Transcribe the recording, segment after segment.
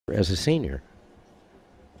as a senior.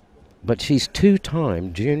 But she's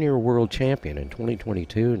two-time junior world champion in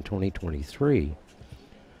 2022 and 2023.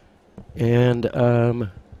 And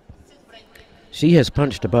she has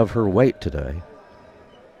punched above her weight today.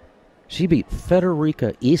 She beat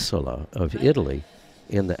Federica Isola of Italy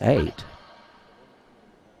in the 8.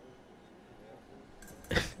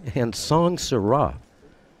 And Song Sara,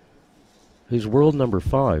 who's world number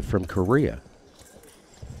 5 from Korea.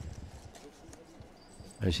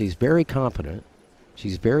 And she's very competent.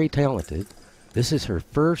 She's very talented. This is her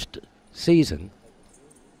first season.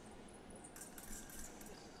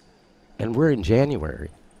 And we're in January.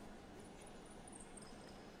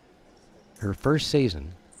 Her first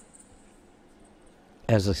season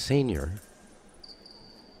as a senior.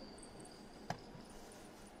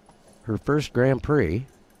 Her first Grand Prix.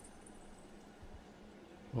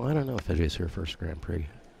 Well, I don't know if it is her first Grand Prix.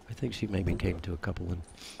 I think she maybe came to a couple in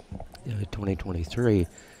 2023.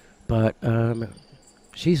 But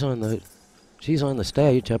she's on the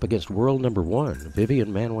stage up against world number 1,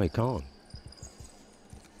 Vivian Manway Kong,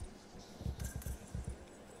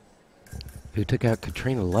 who took out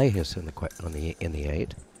Katrina Lehis in the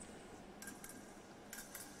 8.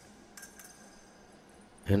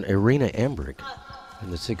 And Irina Embrich in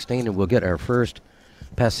the 16. And we'll get our first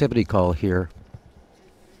passivity call here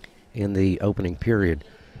in the opening period.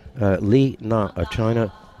 Lee Na, a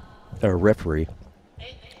China referee.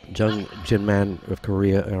 Jung Jinman of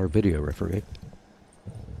Korea, our video referee.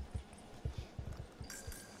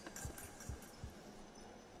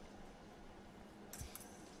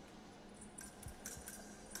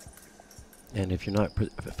 And if you're not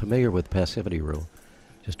familiar with passivity rule,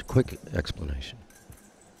 just a quick explanation.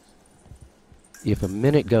 If a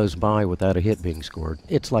minute goes by without a hit being scored,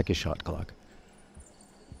 it's like a shot clock.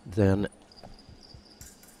 Then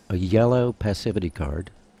a yellow passivity card.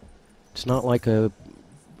 It's not like a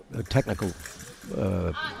technical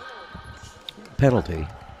penalty.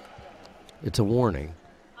 It's a warning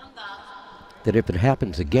that if it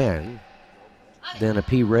happens again, then a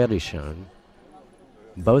P red is shown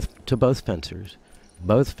to both fencers.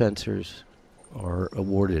 Both fencers are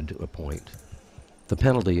awarded a point. The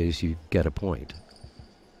penalty is you get a point,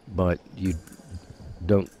 but you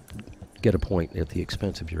don't get a point at the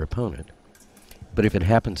expense of your opponent. But if it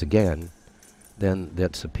happens again, then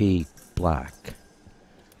that's a P black.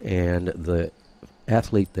 And the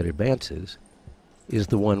athlete that advances is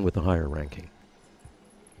the one with the higher ranking.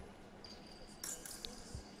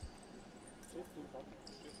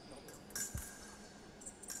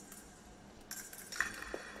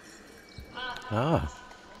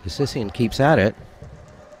 Husisian keeps at it.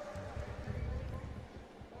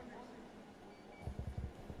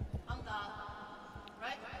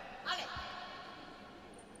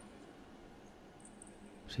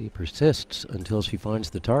 She persists until she finds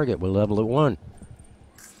the target. We'll level at 1.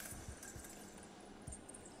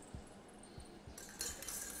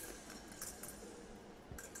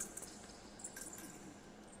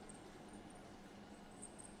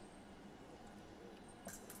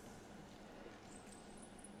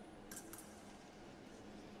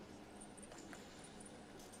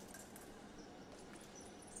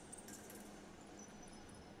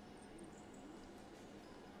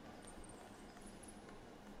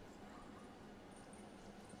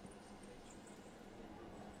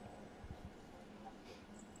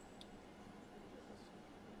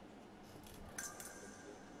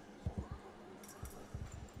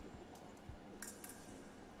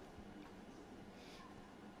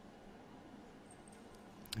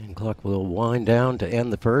 And clock will wind down to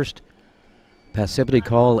end the first. Passivity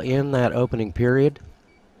call in that opening period.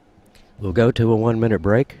 We'll go to a 1-minute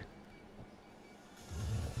break.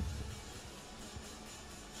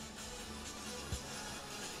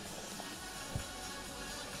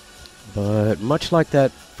 But much like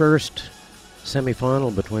that first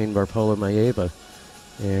semifinal between Varpola Mayeva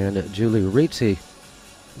and Julia Rizzi,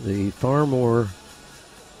 the far more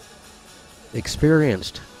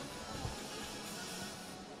experienced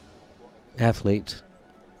athletes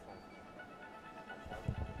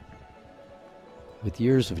with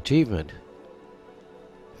years of achievement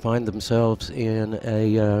find themselves in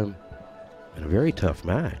a very tough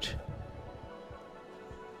match.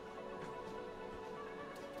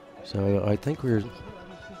 So I think we're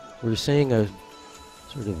seeing a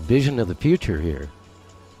sort of vision of the future here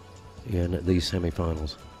in these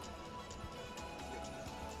semifinals.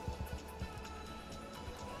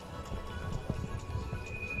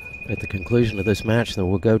 At the conclusion of this match, then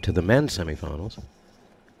we'll go to the men's semifinals.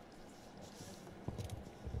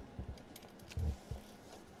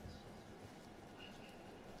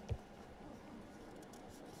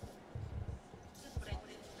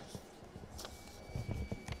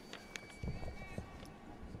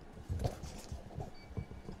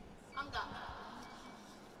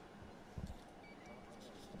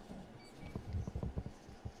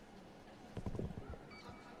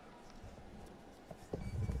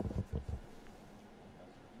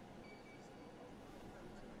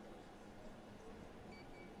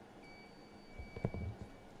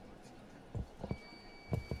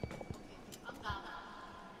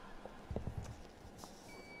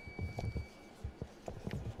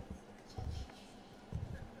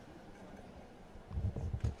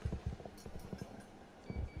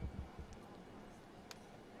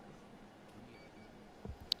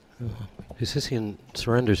 Husisian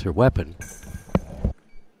surrenders her weapon.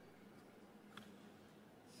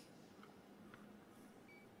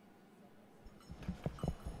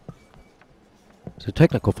 It's a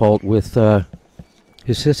technical fault with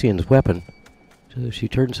Husisian's weapon. So she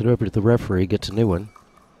turns it over to the referee, gets a new one.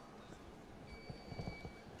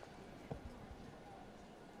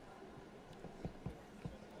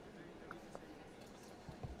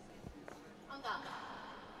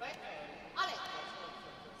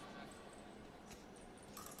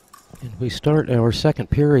 And we start our second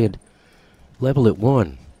period level at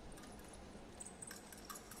 1.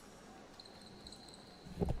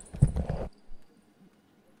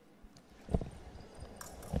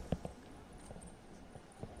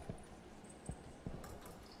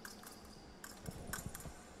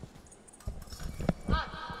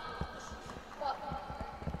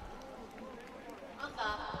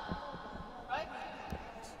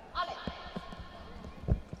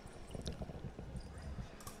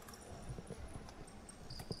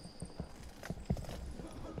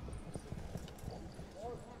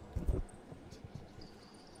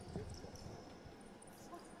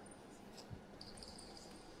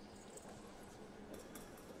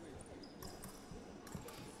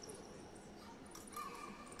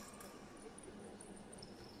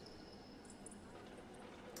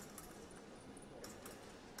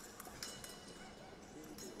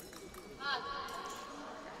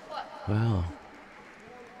 Wow.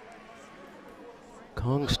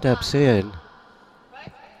 Kong steps in.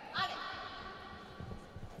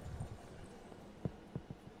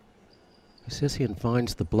 Husisian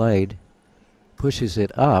finds the blade, pushes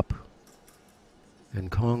it up,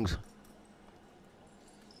 and Kong's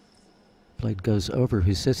blade goes over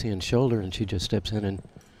Husisian's shoulder, and she just steps in and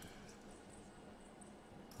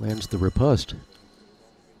lands the riposte.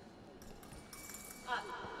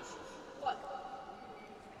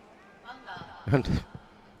 And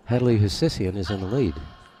Hadley Husisian is in the lead.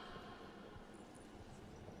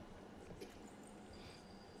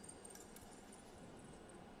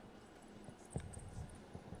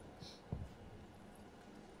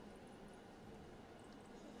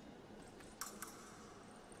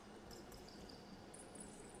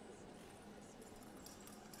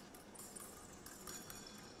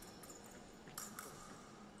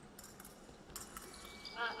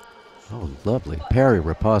 Oh, lovely parry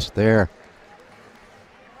riposte there.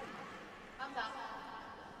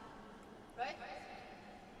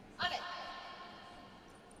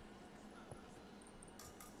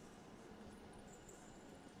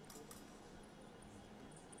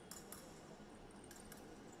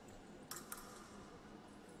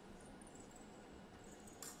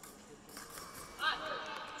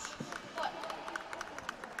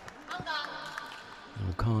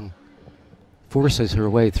 Kong forces her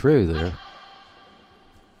way through there.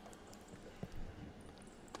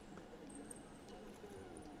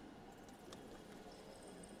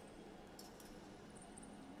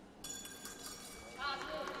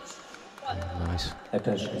 Nice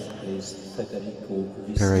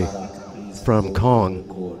parry from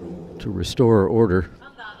Kong to restore order.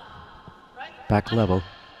 Back level.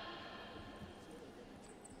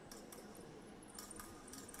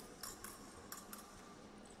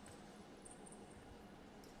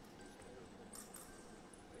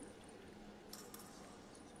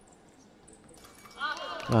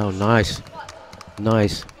 Oh, nice.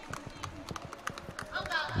 Nice.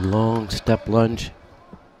 Long step lunge.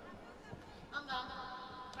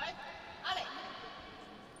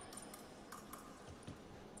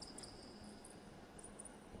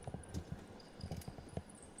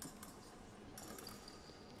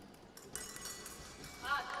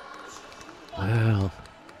 Wow.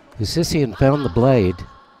 Husisian found the blade.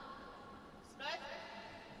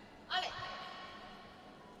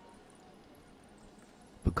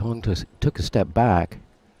 But Kong took a step back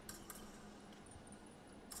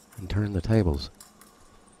and turned the tables.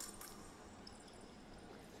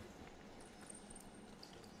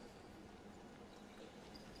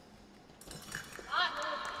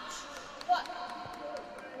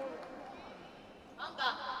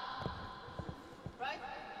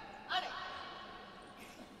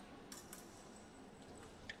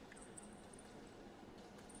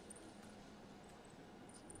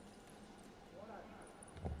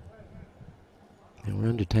 And we're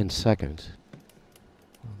under 10 seconds.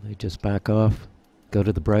 They just back off, go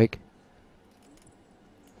to the break.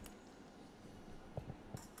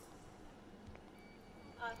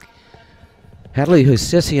 Hadley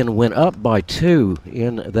Husisian went up by 2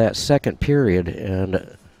 in that second period,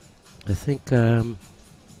 and I think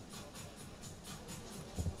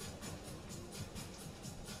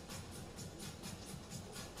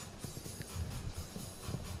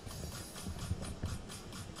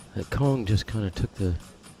that Kong just kind of took the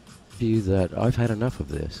view that I've had enough of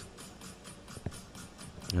this.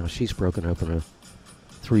 Now she's broken open a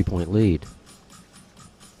 3-point lead.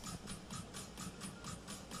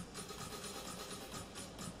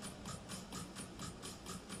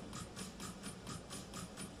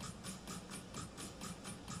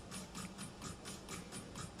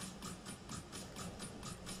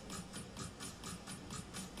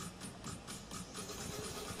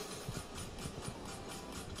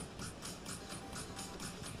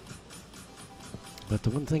 But the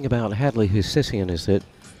one thing about Hadley Husisian is that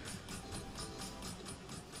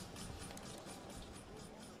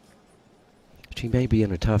she may be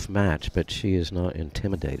in a tough match, but she is not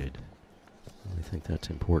intimidated. I think that's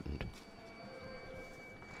important.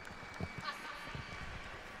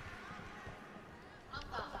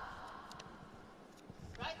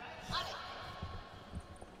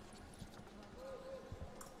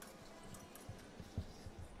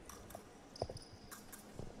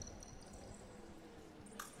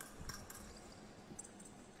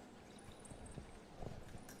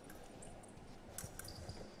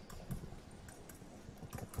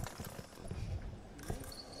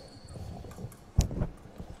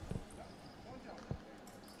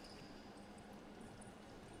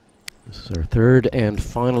 This is our third and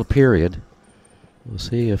final period. We'll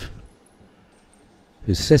see if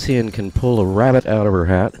Husisian can pull a rabbit out of her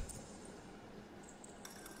hat.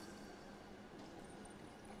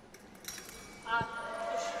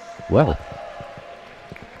 Well,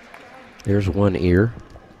 there's one ear.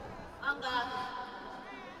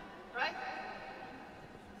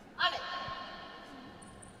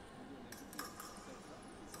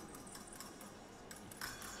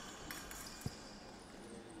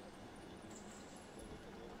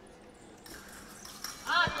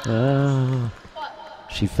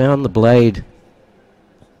 She found the blade.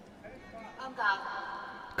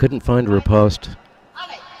 Couldn't find her post.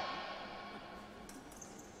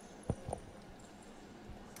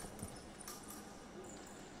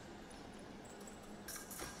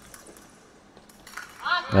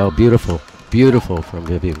 Oh, beautiful. Beautiful from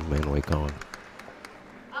Vivian Kong.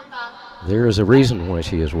 There is a reason why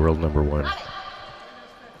she is world number one.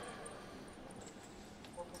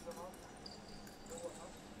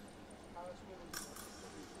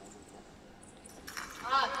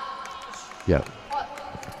 Yeah.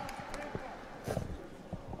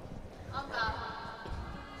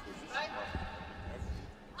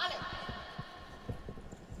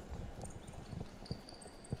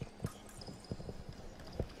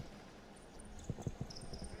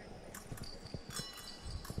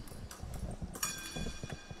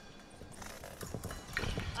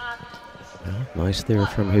 Well, nice there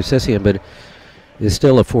from Husisian, but it's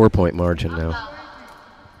still a 4-point margin now.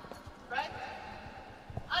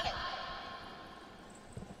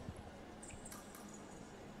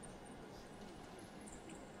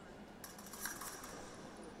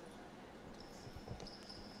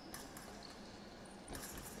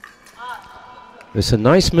 It's a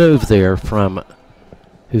nice move there from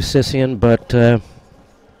Husisian, but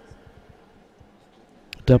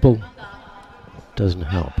double doesn't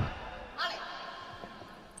help.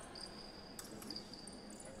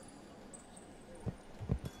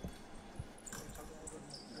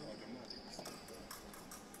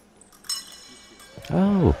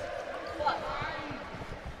 Oh,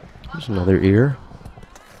 there's another ear.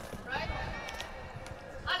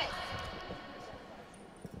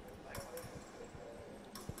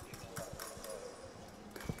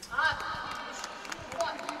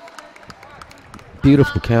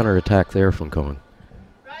 Beautiful counterattack there from Kong.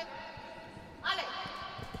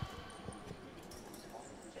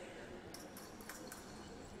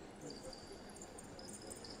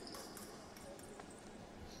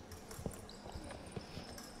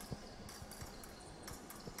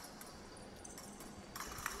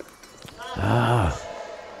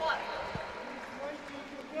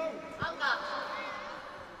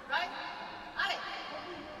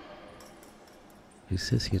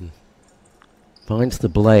 Husisian finds the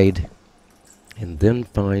blade and then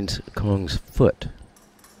finds Kong's foot.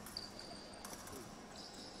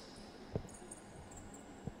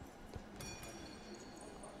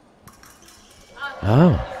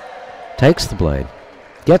 Oh, takes the blade,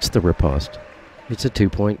 gets the riposte. It's a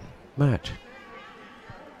 2-point match.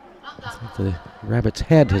 I think the rabbit's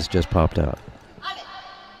head has just popped out.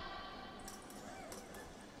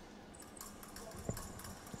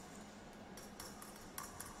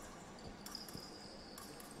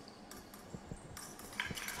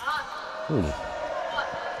 Ooh.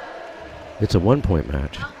 It's a 1-point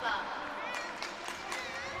match.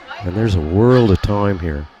 And there's a world of time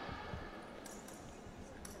here.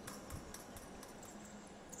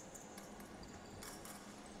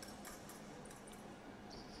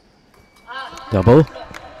 Double.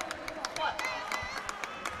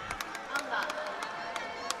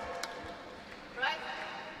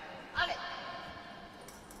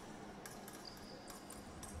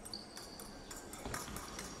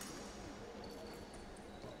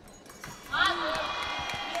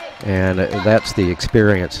 And that's the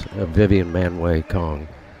experience of Vivian Manway Kong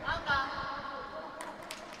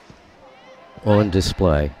on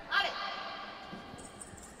display.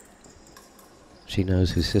 She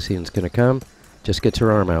knows Husisian's going to come. Just gets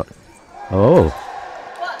her arm out. Oh.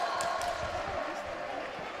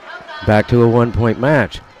 Back to a 1-point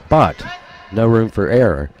match. But no room for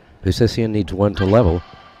error. Husisian needs one to level.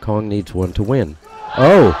 Kong needs one to win.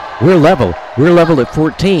 Oh, we're level. We're level at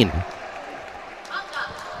 14.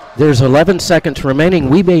 There's 11 seconds remaining.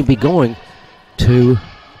 We may be going to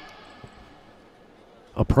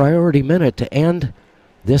a priority minute to end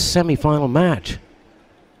this semifinal match.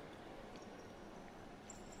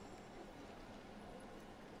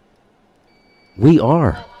 We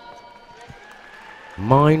are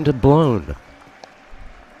mind blown.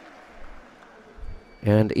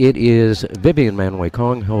 And it is Vivian Manway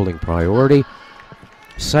Kong holding priority.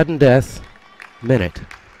 Sudden death minute.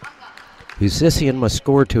 Husisian must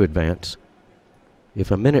score to advance. If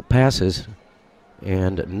a minute passes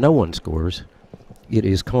and no one scores, it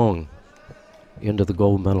is Kong into the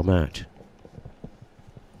gold medal match.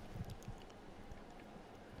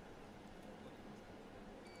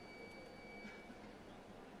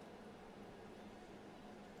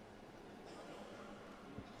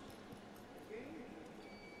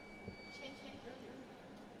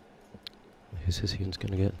 Husisian's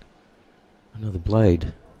going to get another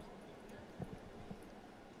blade.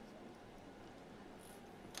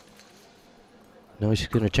 No, she's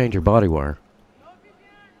going to change her body wire.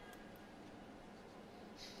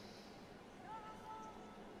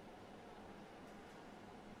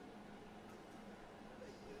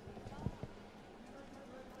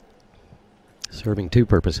 Serving two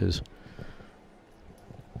purposes.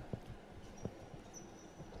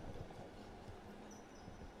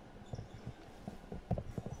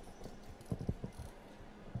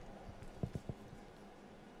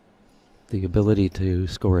 The ability to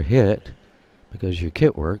score a hit because your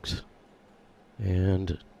kit works,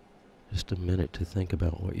 and just a minute to think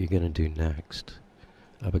about what you're going to do next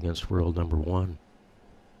up against world number one.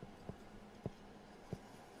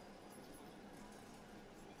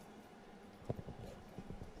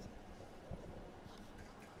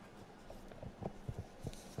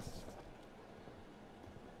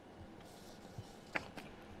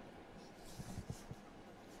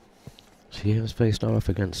 She has faced off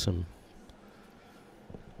against some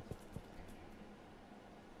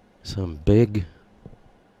big,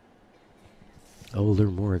 older,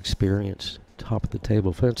 more experienced,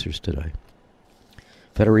 top-of-the-table fencers today.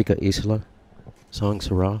 Federica Isla, Song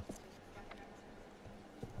Sara.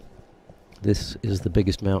 This is the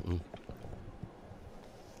biggest mountain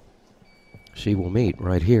she will meet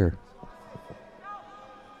right here.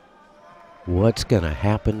 What's going to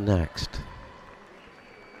happen next?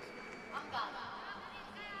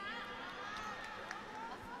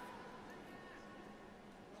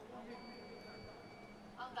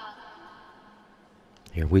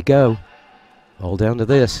 Here we go. All down to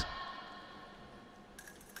this.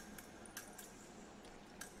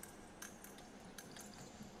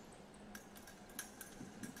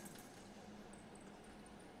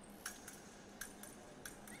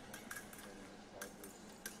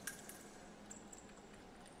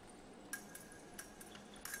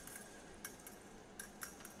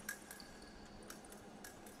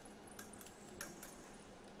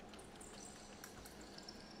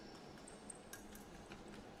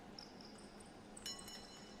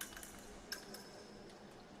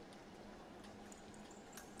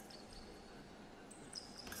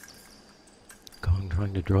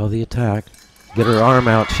 Trying to draw the attack. Get her arm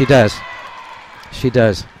out. She does. She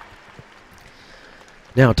does.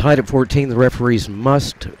 Now, tied at 14, the referees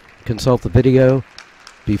must consult the video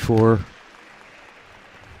before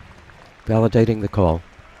validating the call.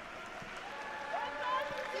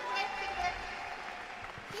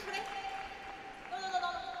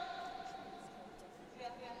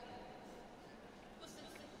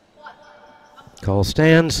 Call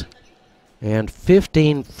stands. And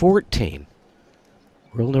 15-14.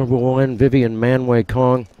 World number one, Vivian Manway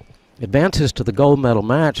Kong advances to the gold medal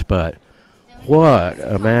match, but what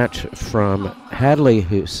a match from Hadley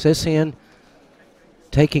Husisian,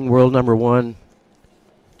 taking world number one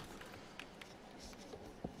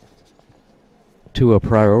to a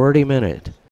priority minute.